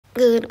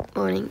Good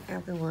morning,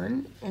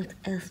 everyone. It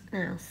is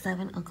now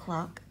 7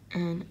 o'clock,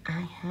 and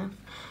I have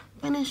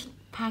finished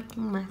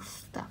packing my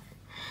stuff.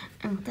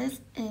 And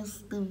this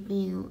is the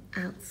view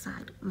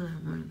outside my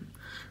room.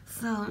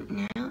 So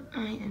now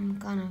I am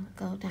gonna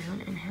go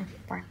down and have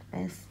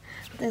breakfast.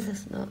 This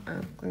is not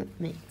our group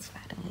mates, by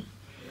the way.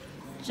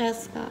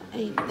 Just got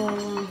a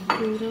bowl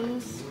of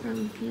noodles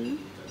from here.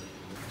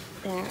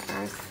 There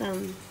are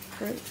some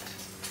fruit,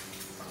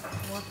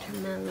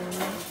 watermelon,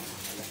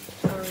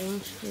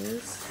 orange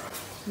juice,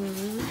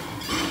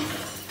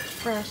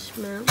 fresh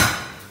milk,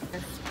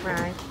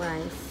 fried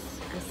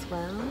rice as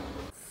well,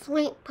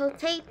 sweet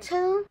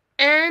potato,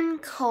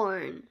 and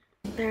corn.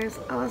 There's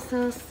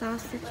also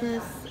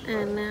sausages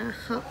and a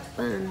hot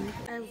bun,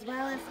 as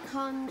well as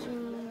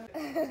congee.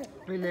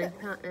 And I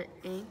got an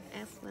egg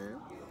as well.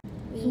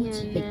 父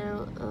子饼，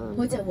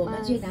或者我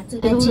们就拿这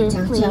And 边经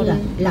常教的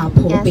please 老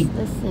婆 guess 饼，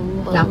 the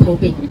symbol. 老婆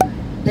饼，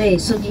对，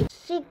是你。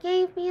 She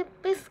gave me a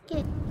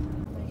biscuit.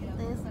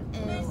 This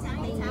is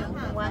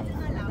the white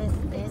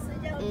biscuit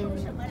in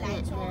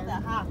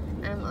Vietnam.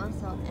 I'm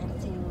also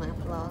editing my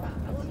vlog.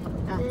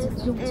 啊，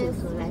用纸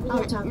盒来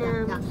包装的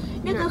Vietnam 啊，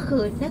那个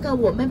盒，那个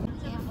我们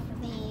Give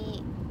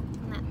the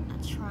nut a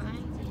try.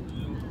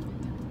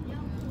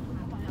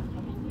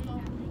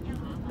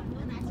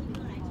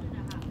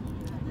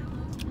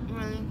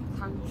 Really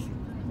crunchy.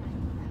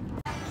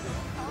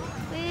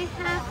 We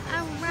have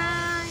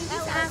arrived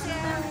at the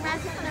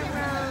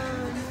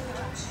restaurant,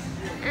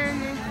 and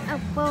it's a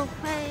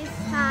buffet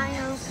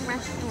style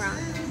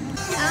restaurant.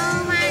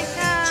 Oh my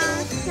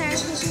gosh,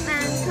 there's a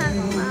Santa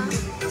Claus.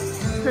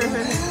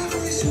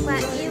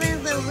 But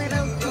even the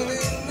little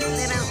kids,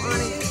 they don't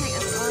want to take a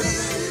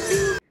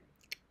photo.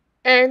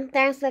 And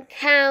there's a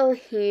cow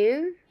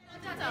here.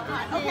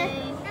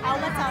 Okay.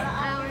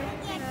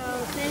 So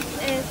this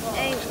is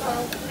a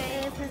buffet.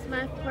 This is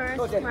my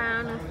first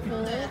round of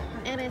food.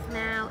 It is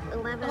now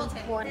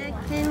 11:40.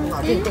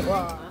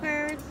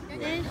 First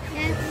dish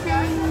is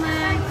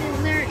my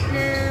dessert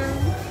now.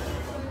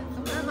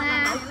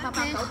 Last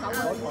dish of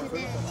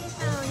today.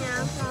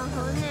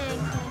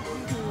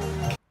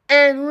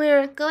 And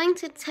we're going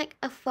to take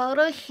a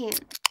photo here.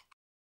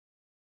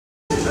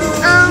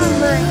 Oh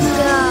my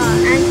god!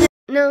 And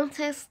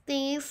notice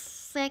these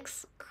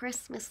 6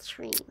 Christmas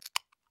trees.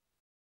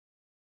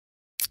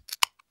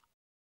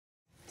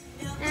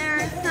 There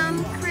are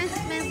some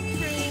Christmas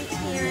trees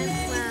here as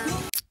well.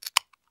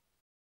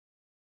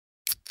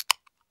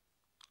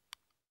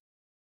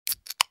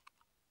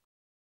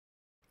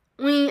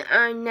 We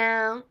are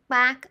now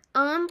back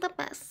on the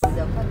bus.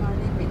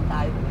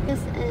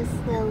 This is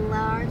the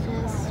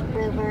largest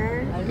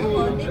river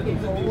in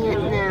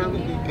Vietnam.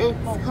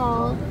 It's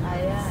called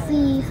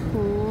Sea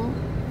Hồ.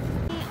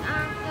 We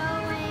are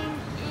going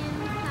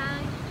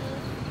inside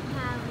this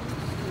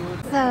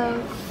palace. So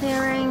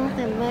during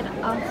the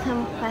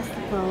Mid-Autumn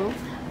Festival,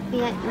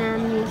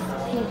 Vietnamese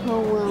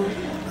people will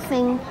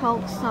sing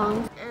folk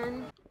songs,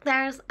 and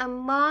there's a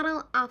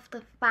model of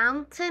the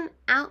fountain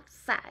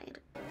outside.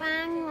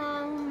 Phang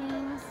Long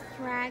means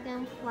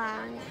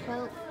dragonfly,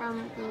 built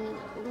from the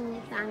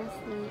Lee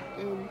Dynasty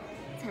in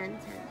 1010.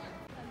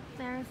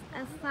 There's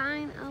a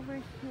sign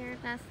over here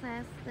that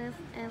says this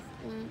is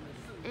the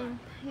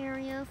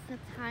imperial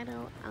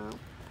title of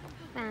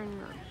Phang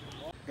Long.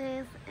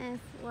 This is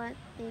what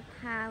the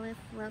palace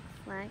looks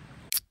like.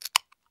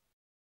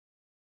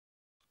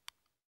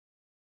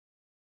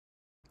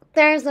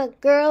 There's a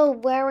girl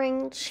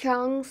wearing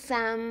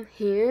cheongsam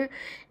here,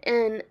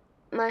 and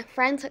my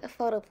friend took a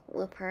photo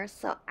with her,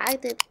 so I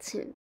did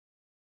too.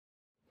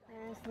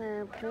 There's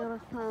a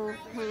beautiful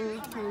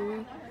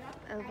painting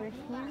over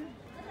here.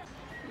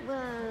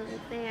 Whoa,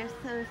 they are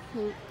so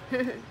cute.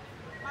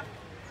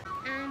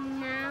 I'm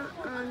now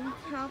on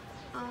top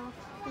of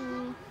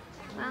the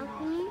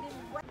balcony.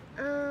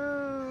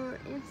 Oh,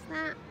 is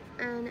that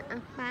an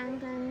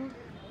abandoned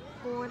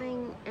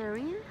boarding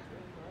area?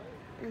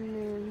 And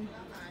then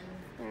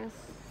there's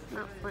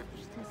not much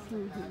to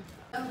see here.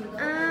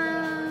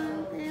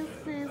 This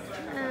is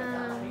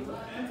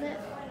it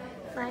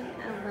like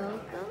a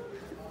logo?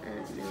 I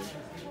don't know.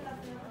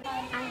 I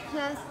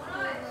just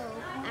Googled,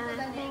 and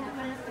I think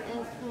this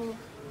is the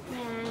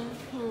Yan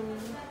Pin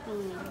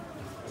theme.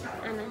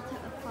 And I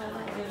took a photo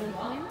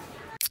over here.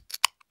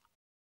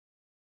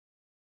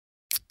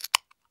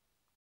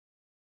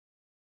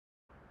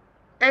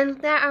 And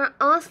there are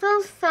also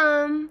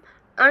some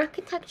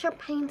architecture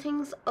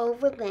paintings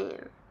over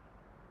there.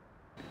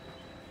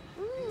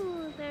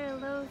 Ooh, there are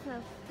loads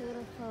of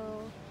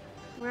beautiful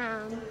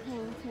round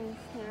paintings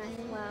here as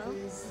well,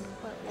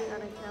 but we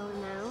gotta go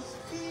now.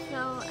 So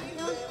I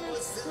don't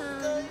just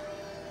come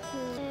to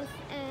this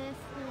is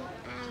the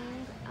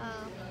end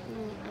of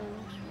the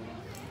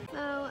entrance.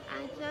 So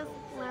I just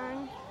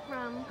learned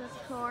from the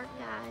tour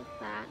guide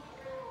that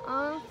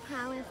all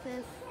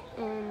palaces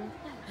in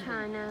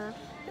China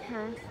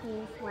has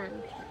these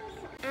lanterns.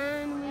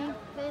 And we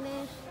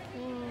finished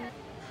the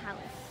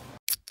palace.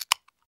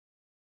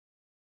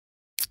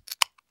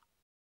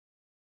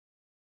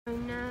 We're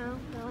now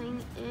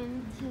going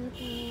into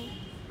the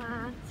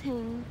Ba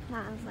Ting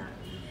Plaza.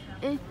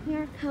 if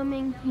you're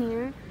coming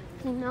here,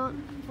 do not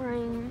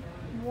bring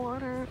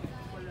water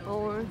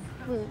or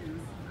food.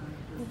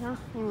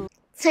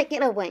 Take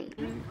it away.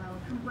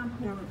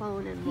 Your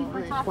phone and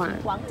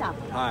wallet. 广场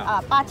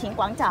巴亭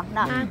广场。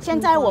那现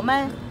在我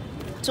们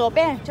左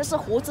边就是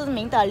胡志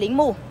明的陵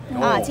墓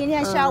今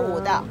天下午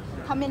的，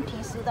他们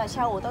平时的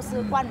下午都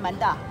是关门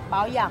的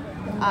保养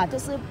就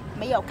是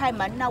没有开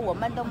门，那我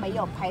们都没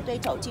有排队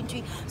走进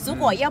去。如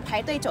果要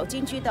排队走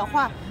进去的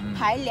话，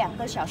排2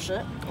个小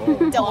时，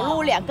走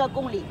路2个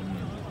公里。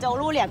走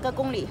路2个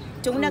公里，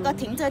从那个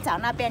停车场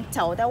那边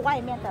走到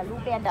外面的路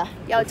边的，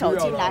要走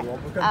进来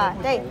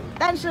对，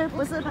但是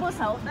不是不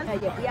熟，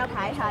也不要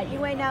排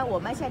因为呢，我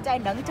们现在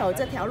能走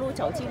这条路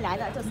走进来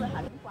的就是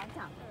很广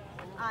场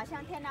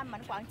像天安门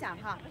广场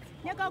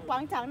那个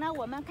广场呢，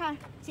我们看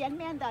前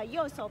面的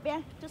右手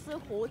边就是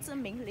胡志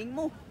明陵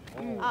墓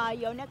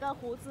有那个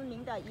胡志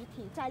明的遗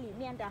体在里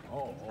面的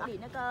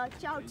那个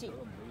交警，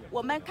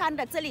我们看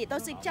的这里都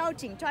是交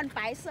警穿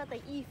白色的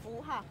衣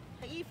服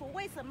衣服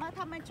为什么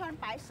他们穿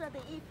白色的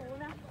衣服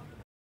呢？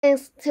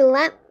 Is to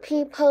let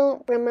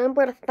people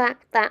remember the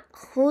fact that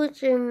Hu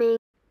Jiming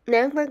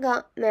never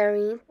got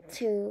married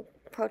to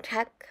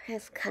protect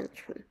his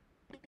country.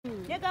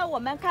 那个我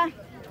们看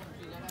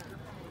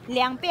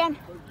两边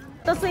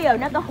都是有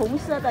那个红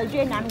色的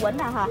越南文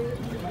的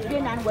越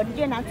南文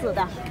越南纸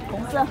的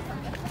红色，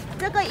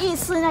这个意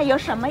思呢有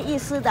什么意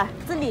思的？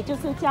这里就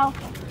是叫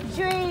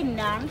越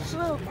南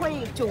社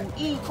会主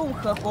义共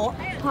和国。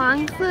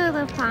黄色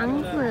的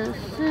房子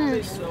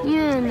是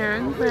越南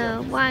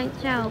的外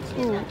交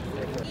部。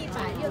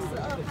162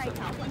块草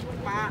地，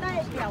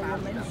代表我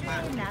们越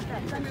南的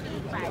跟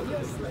162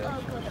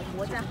个的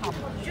国家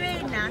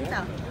越南的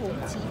红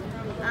旗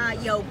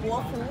有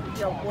国服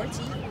有国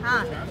旗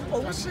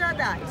红色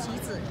的旗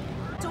子，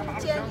中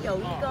间有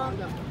一个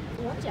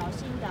五角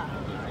星的。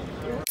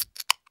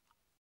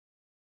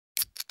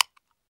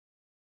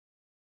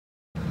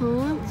胡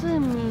志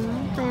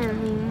明的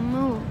陵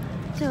墓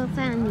就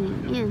在里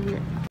面呢。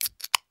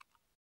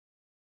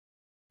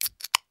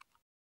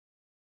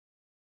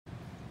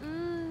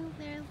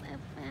There's a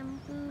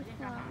bamboo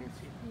forest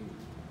here.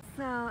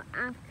 So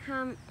I've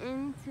come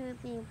into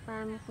the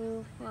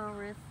bamboo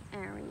forest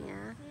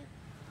area.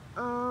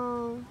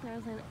 Oh,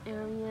 there's an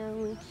area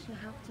which you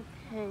have to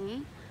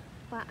pay,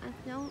 but I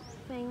don't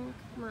think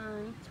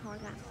my tour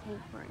guide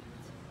paid for it.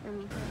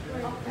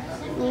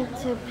 Need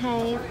to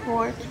pay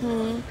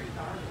 14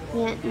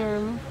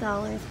 Vietnam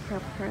dollars per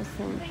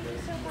person,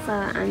 so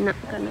I'm not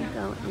gonna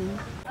go in.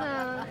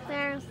 So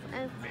there's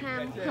a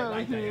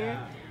temple here,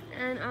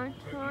 and our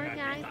tour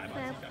guide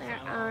said there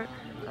are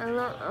a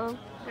lot of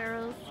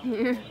girls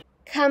here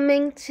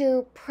coming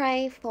to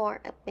pray for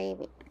a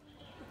baby.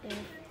 If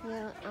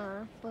you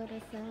are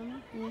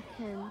Buddhism, you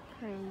can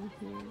pray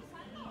here.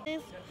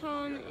 This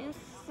pond is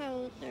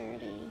so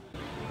dirty.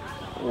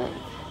 Look.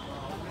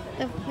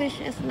 The fish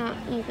is not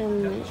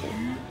even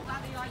moving.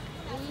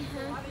 We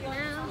have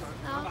now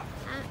stopped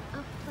at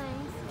a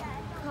place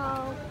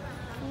called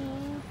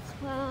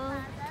E12.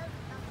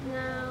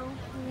 Now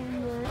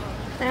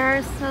there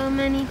are so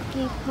many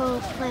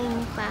people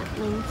playing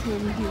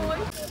badminton here.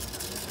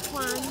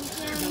 黄江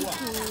湖。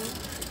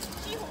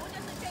西湖就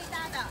是最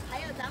大的，还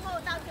有然后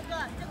到这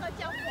个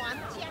叫黄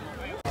江湖。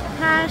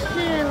它是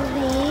黎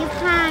太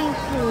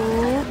祖。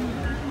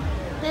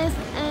This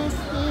is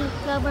the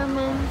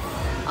government's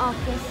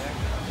office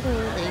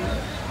building.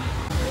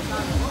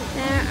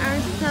 There are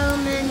so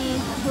many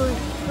food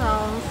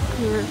stalls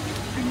here.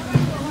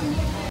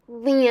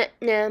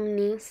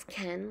 Vietnamese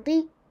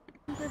candy.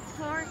 The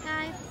tour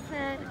guide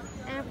said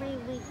every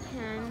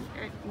weekend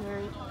at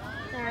night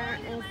there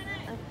is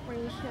a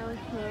free show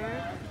here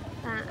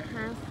that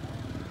has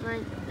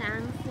like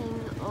dancing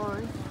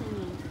or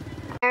singing.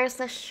 There's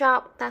a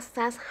shop that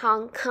says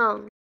Hong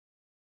Kong.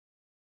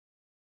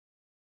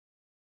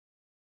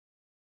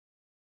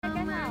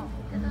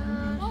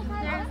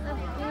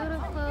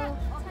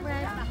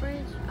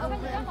 Over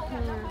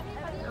here.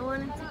 I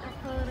want to take a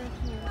photo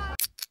here.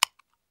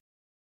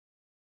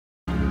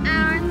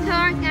 Our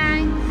tour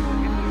guide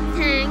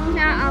Tang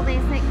got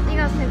basically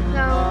got to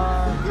go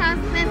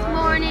because this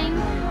morning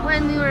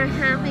when we were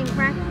having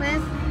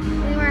breakfast,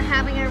 we were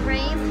having a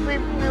race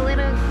with the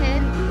little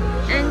kid,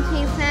 and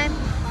she said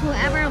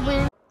whoever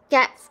wins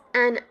gets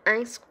an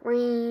ice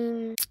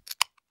cream.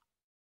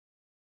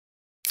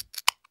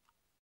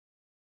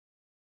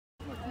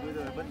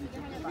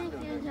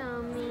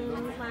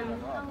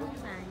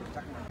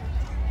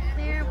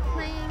 They're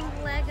playing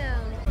Lego.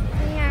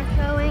 We are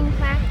going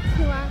back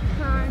to our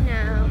car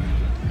now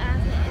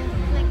as it is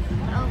 6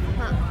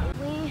 o'clock.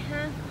 We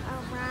have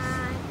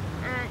arrived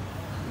at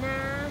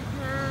Nha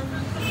Ham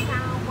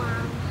Sao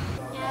Wang.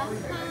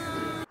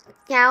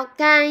 Chào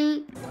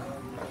cây.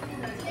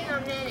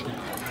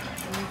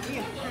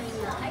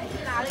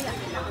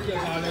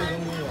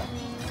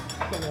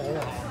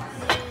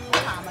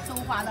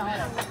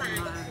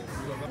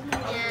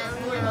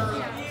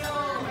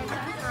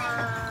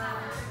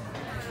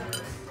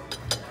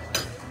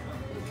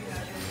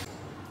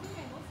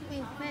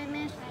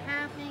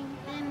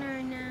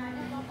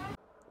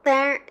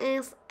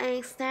 is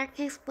a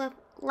staircase with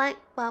light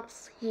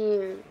bulbs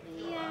here.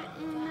 Yeah,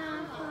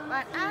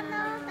 But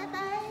Anna, bye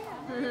bye.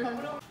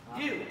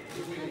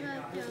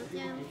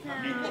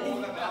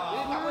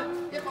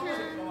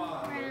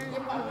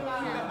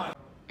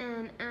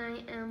 And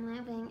I am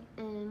living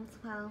in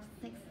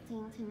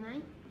 1216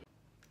 tonight.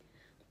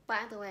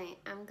 By the way,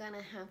 I'm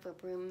gonna have a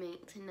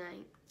roommate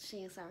tonight. She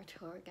is our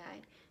tour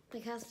guide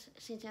because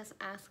she just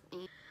asked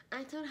me.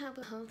 I don't have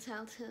a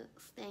hotel to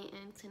stay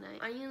in tonight.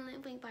 Are you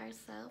living by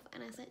yourself?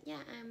 And I said,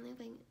 yeah, I'm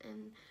living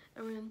in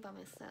a room by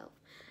myself.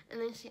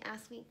 And then she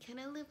asked me, can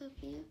I live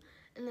with you?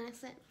 And then I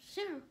said,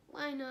 sure,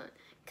 why not?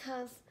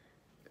 Because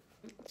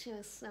she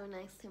was so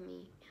nice to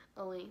me,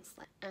 always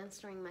like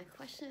answering my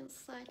questions.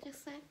 So I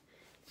just said,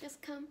 just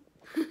come.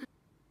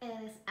 It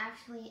is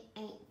actually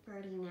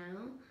 8:30 now.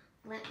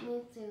 Let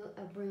me do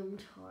a room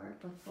tour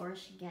before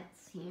she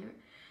gets here.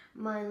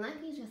 My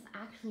luggage is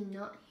actually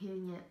not here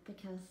yet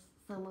because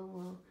someone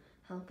will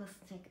help us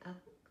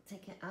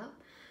take it up.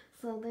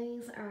 So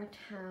these are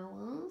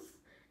towels,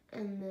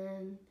 and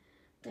then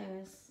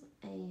there's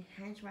a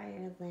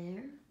hairdryer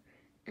there,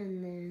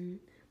 and then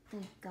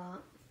they've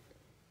got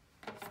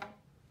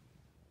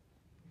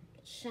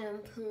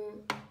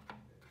shampoo,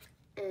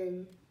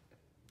 and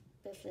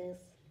this is,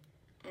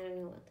 I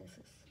don't know what this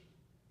is,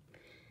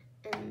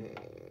 and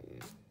then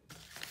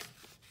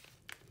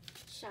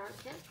shower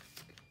cap,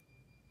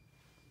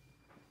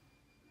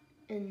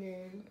 and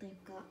then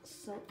they've got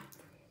soap,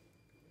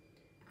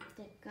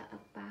 they've got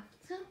a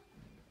bathtub,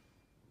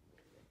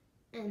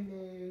 and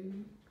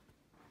then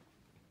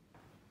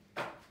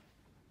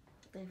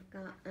they've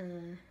got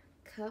a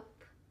cup,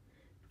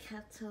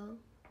 kettle,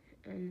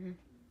 and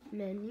a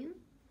menu,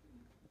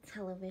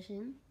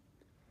 television,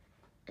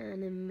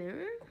 and a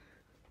mirror,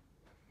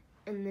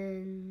 and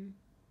then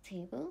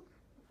table,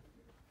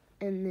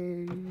 and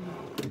then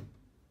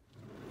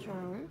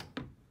drawer,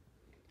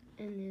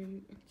 and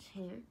then a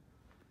chair,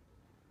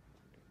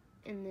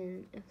 and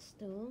then a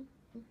stool,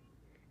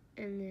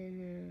 and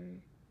then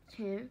a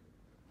chair,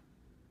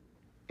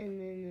 and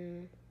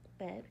then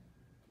a bed,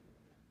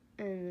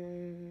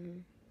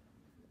 and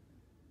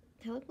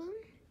a telephone,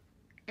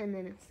 and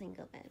then a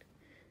single bed,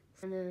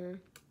 and a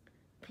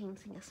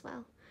painting as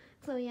well.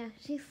 So yeah,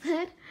 she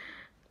said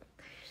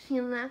she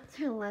left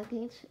her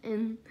luggage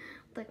in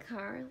the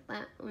car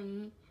that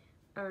we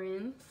are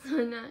in, so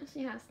now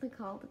she has to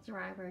call the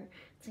driver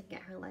to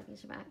get her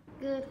luggage back.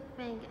 Good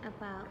thing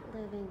about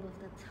living with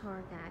the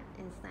tour guide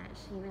is that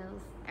she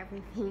knows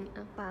everything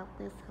about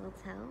this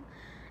hotel,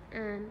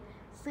 and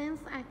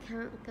since I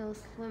can't go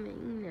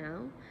swimming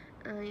now,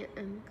 I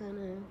am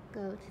gonna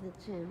go to the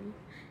gym,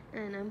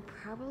 and I'm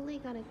probably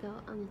gonna go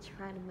on the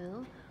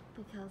treadmill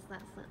because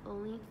that's the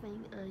only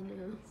thing I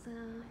know. So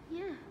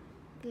yeah,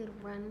 good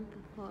run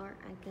before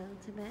I go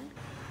to bed.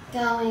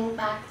 Going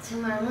back to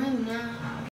my room now.